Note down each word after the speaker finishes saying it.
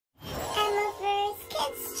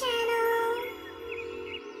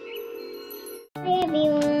Hi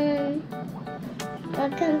everyone,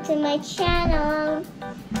 welcome to my channel.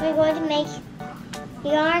 We're going to make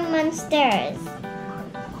yarn monsters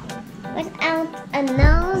without a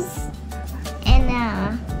nose and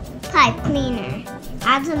a pipe cleaner.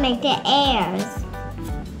 How to make the airs.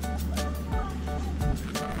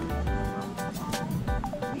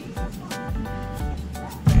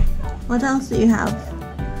 What else do you have?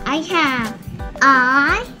 I have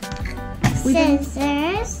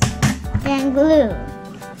scissors, and glue.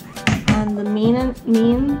 And the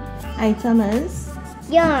main item is?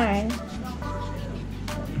 Yarn.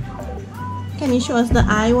 Can you show us the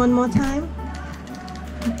eye one more time?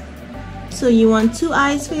 So you want 2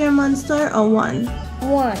 eyes for your monster or 1?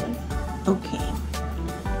 1. Okay.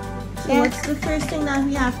 So what's the first thing that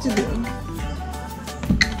we have to do?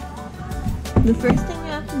 The first thing we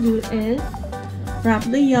have to do is wrap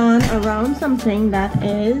the yarn around something that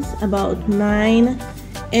is about 9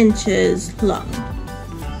 inches long.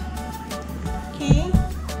 Okay?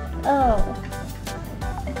 Oh.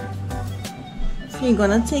 So you're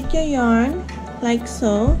gonna take your yarn like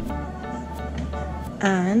so,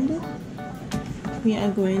 and we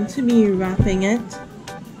are going to be wrapping it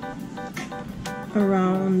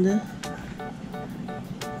around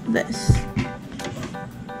this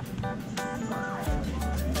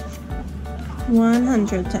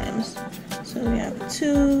 100 times. So we have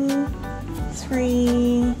 2,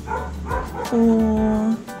 3,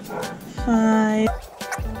 4, 5.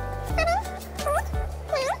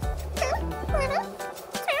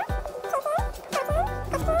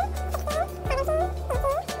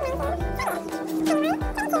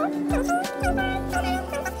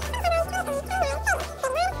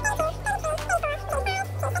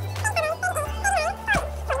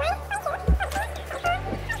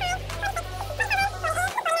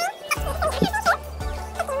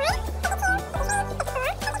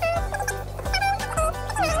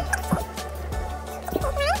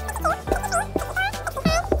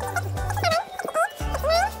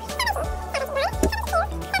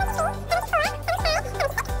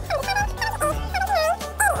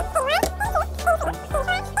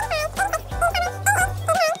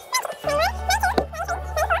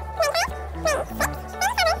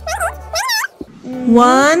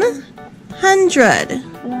 One 100.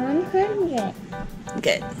 100.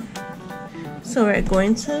 Good. So we're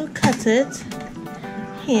going to cut it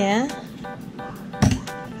here.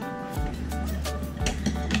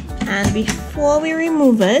 And before we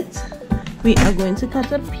remove it, we are going to cut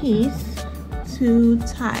a piece to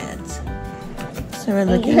tie it. So we're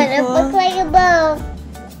looking for... It looks like a bow.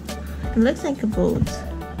 It looks like a boat.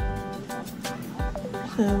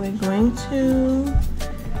 So we're going to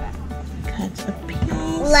cut a piece.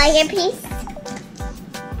 Like a piece?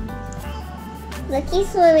 Look, he's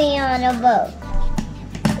swimming on a boat.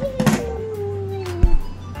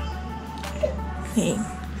 Okay,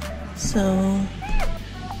 so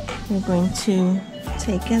we're going to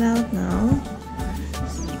take it out now.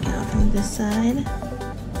 Let's take it out from this side.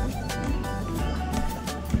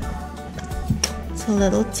 It's a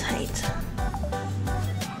little tight.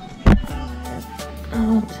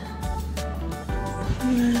 Out.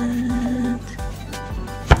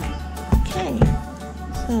 Okay,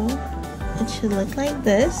 so it should look like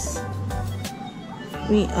this.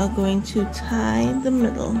 We are going to tie the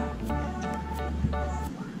middle.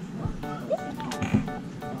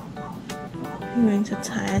 We're going to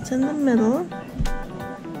tie it in the middle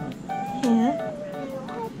here.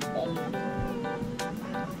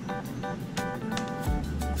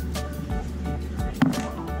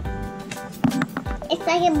 It's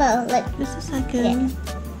like a bow. Look. Just a second.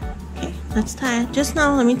 Okay, let's tie it. Just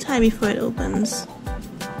now, let me tie before it opens.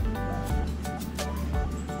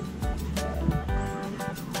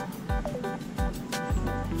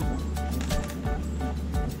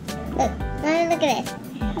 Look. Now look at this.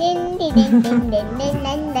 Din, din, din, din, din,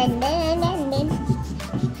 din, din, din, din, din.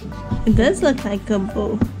 It does look like a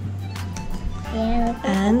bow. Yeah,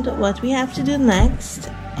 And what we have to do next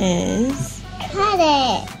is... cut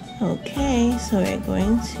it. Okay, so we're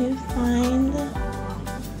going to find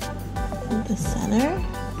the center.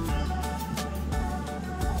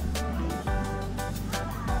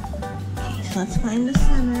 Okay, so let's find the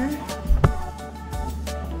center.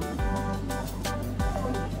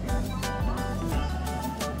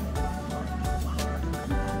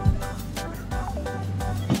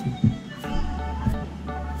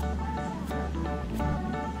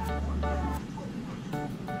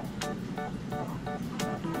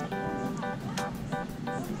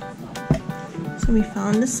 So we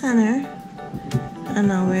found the center, and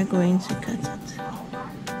now we're going to cut it.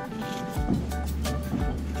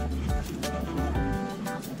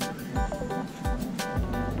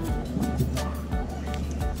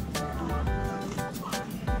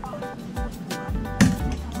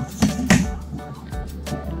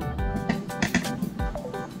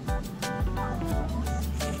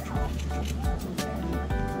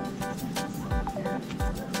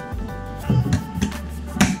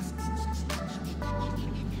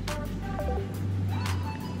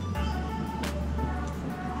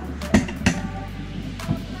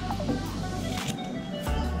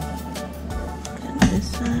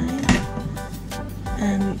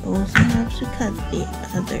 also have to cut the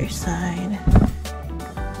other side.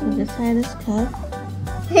 So this side is cut.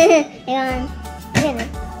 Hang on.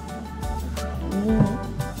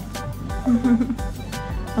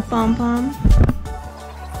 A pom-pom.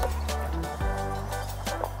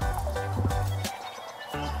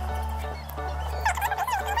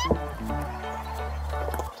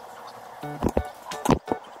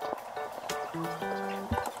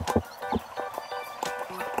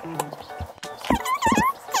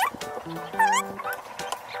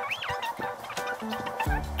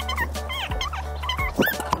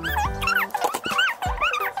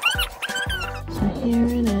 So here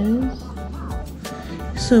it is.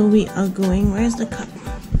 So we are going, where's the cup?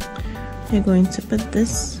 We're going to put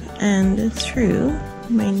this end through.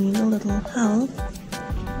 Might need a little help.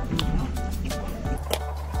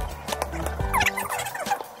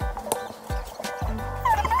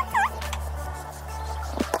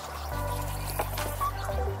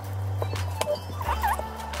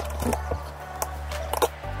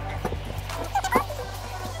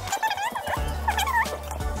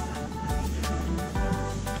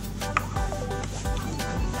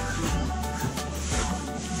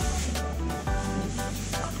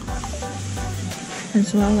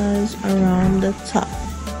 As well as around the top.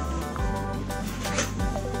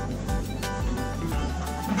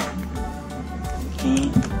 Okay.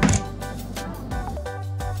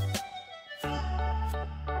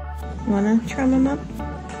 Wanna trim them up?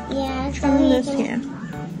 Yeah, Trim so this here.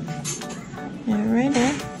 Yeah, right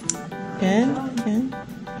there. Good, good.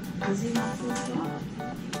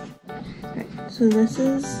 Right, so this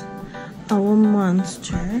is our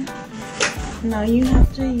monster. Now you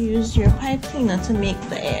have to use your pipe cleaner to make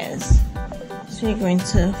the ears. So you're going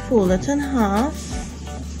to fold it in half,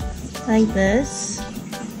 like this.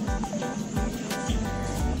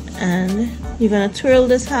 And you're going to twirl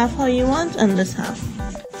this half how you want and this half.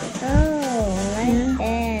 oh, like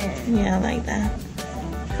that. Yeah, like that.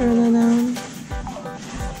 Twirl it down.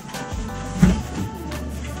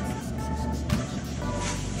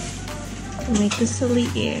 Make a silly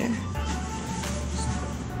ear.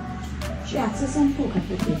 I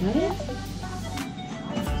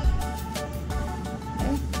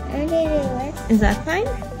did it with Is that fine?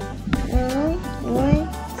 one.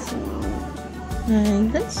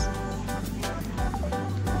 Like this?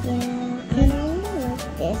 Yeah,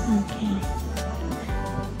 like this. Okay.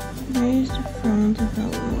 There's the front of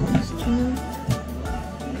our monster.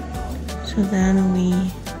 So then we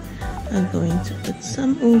are going to put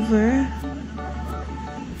some over.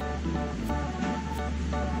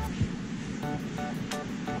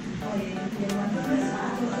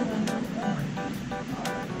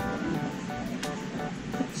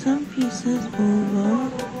 Put some pieces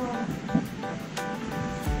over.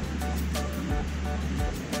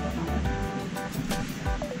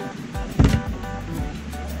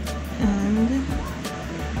 And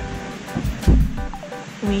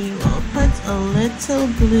we will put a little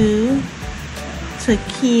glue to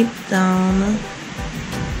keep down.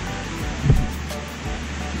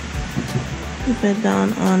 Keep it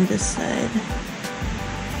down on this side.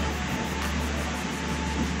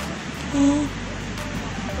 Okay.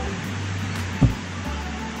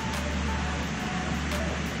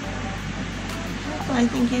 I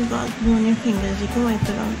think you got glue on your fingers. You can wipe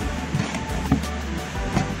it off.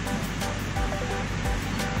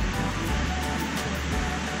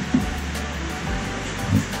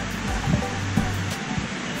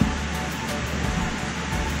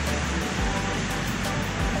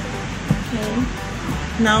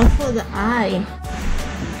 Okay. Now for the eye.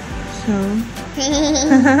 So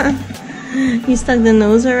you stuck the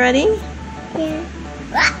nose already? Yeah.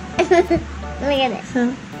 Look at it.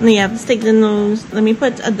 So now you have to stick the nose. Let me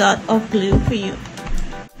put a dot of glue for you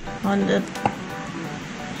on the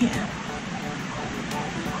here.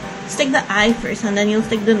 Stick the eye first and then you'll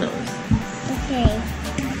stick the nose. Okay.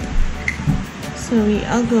 So we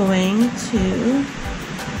are going to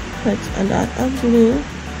put a dot of glue.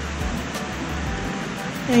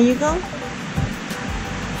 There you go.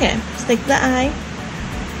 Here, stick the eye.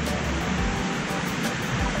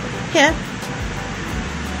 Here.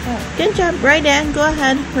 Good job. Right there. Go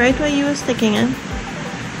ahead. Right where you were sticking it.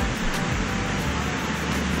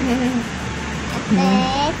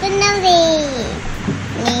 There's the nosy.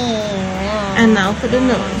 And now for the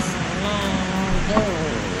nose.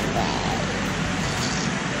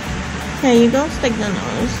 There you go. Stick the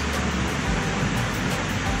nose.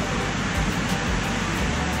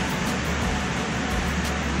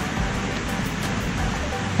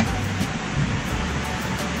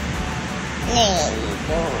 There you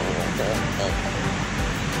go.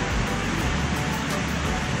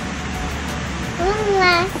 One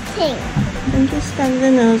last pink. I think you stuck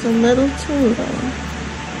the nose a little too low.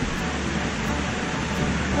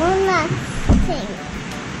 One last thing.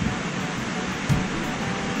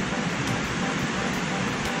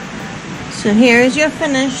 So here is your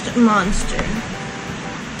finished monster.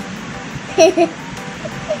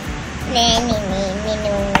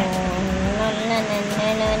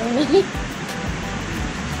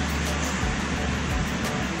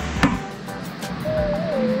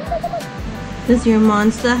 Does your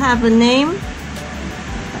monster have a name?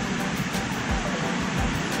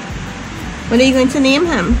 What are you going to name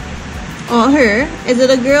him? Or her? Is it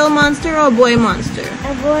a girl monster or a boy monster?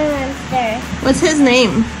 A boy monster. What's his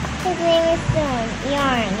name? His name is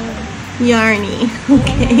Yarny. Yarny.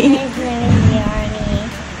 Okay. His name is Yarny.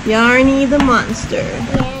 Yarny the monster.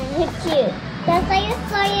 Yeah, he's cute. That's like a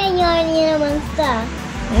story of Yarny the monster.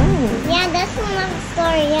 Oh. Yeah, that's one of the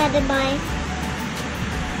story you had to buy.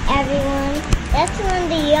 Everyone. That's one of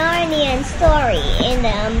the Yarny and story in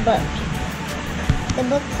the book. The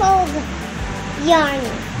book called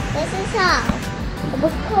Yarny. This is how. The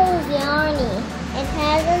book called Yarny. It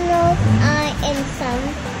has a nose, eye, and some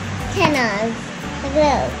antennas. Look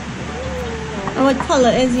at those. And what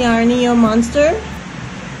color is Yarny, your monster?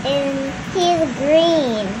 And he's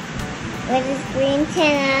green. With his green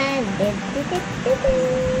antenna.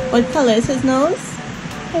 What color is his nose?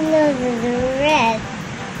 His nose is red.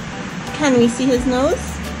 Can we see his nose?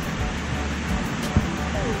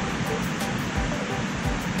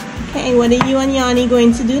 Okay, what are you and Yarny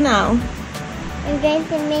going to do now? I'm going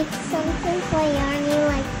to make something for Yarny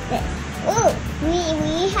like this. Oh,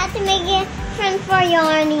 we had to make a friend for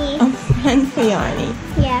Yarny. A friend for Yarny.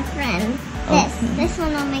 Yeah, friend. This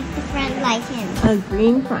one will make the friend like him. A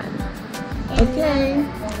green friend. Okay.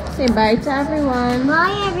 Say bye to everyone.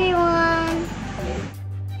 Bye, everyone.